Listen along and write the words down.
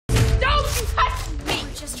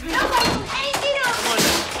just trying to... Nobody will anything else!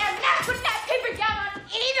 And I'm not putting that paper down on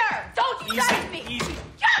either! Don't touch me! Easy.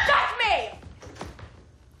 Don't touch me!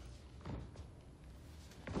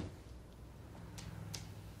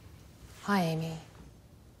 Hi, Amy.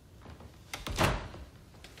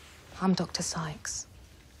 I'm Dr. Sykes.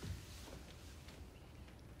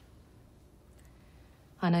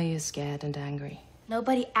 I know you're scared and angry.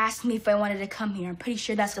 Nobody asked me if I wanted to come here. I'm pretty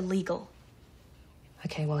sure that's illegal.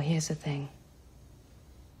 Okay, well, here's the thing.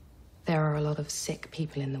 There are a lot of sick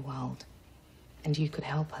people in the world, and you could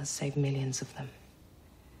help us save millions of them.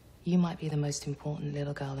 You might be the most important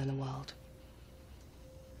little girl in the world.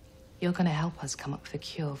 You're going to help us come up with a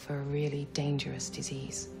cure for a really dangerous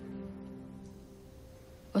disease.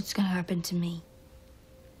 What's going to happen to me?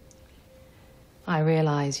 I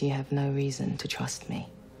realize you have no reason to trust me,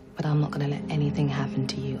 but I'm not going to let anything happen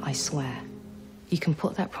to you, I swear. You can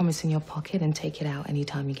put that promise in your pocket and take it out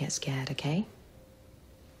anytime you get scared, okay?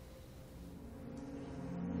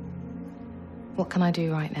 What can I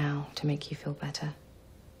do right now to make you feel better?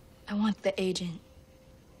 I want the agent.